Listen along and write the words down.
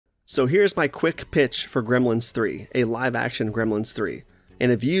So here's my quick pitch for Gremlins 3, a live-action Gremlins 3.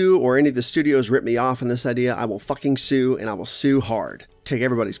 And if you or any of the studios rip me off on this idea, I will fucking sue, and I will sue hard. Take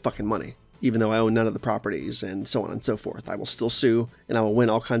everybody's fucking money. Even though I own none of the properties and so on and so forth. I will still sue, and I will win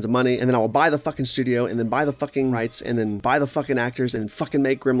all kinds of money, and then I will buy the fucking studio, and then buy the fucking rights, and then buy the fucking actors, and fucking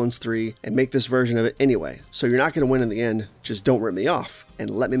make Gremlins 3, and make this version of it anyway. So you're not going to win in the end, just don't rip me off, and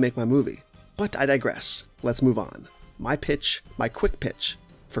let me make my movie. But I digress. Let's move on. My pitch, my quick pitch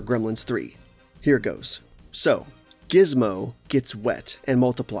for Gremlins 3. Here it goes. So, Gizmo gets wet and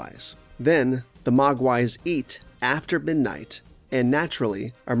multiplies. Then, the Mogwais eat after midnight and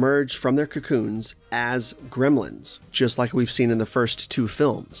naturally emerge from their cocoons as gremlins, just like we've seen in the first 2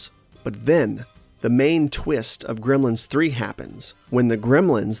 films. But then, the main twist of Gremlins 3 happens when the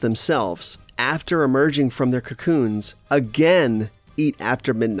gremlins themselves, after emerging from their cocoons, again eat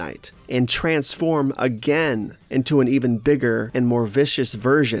after midnight and transform again into an even bigger and more vicious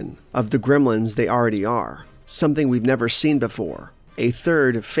version of the gremlins they already are. Something we've never seen before. A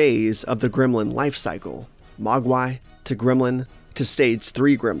third phase of the gremlin life cycle. Mogwai to gremlin to stage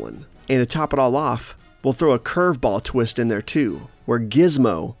 3 gremlin. And to top it all off, we'll throw a curveball twist in there too, where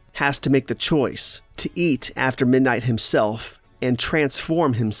Gizmo has to make the choice to eat after midnight himself and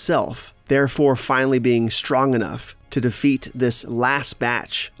transform himself, therefore finally being strong enough to defeat this last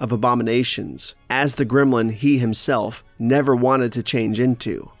batch of abominations as the gremlin he himself never wanted to change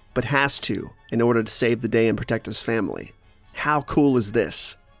into, but has to in order to save the day and protect his family. How cool is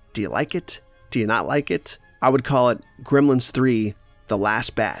this? Do you like it? Do you not like it? I would call it Gremlins 3, The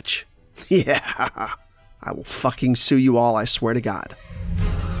Last Batch. Yeah, I will fucking sue you all, I swear to God.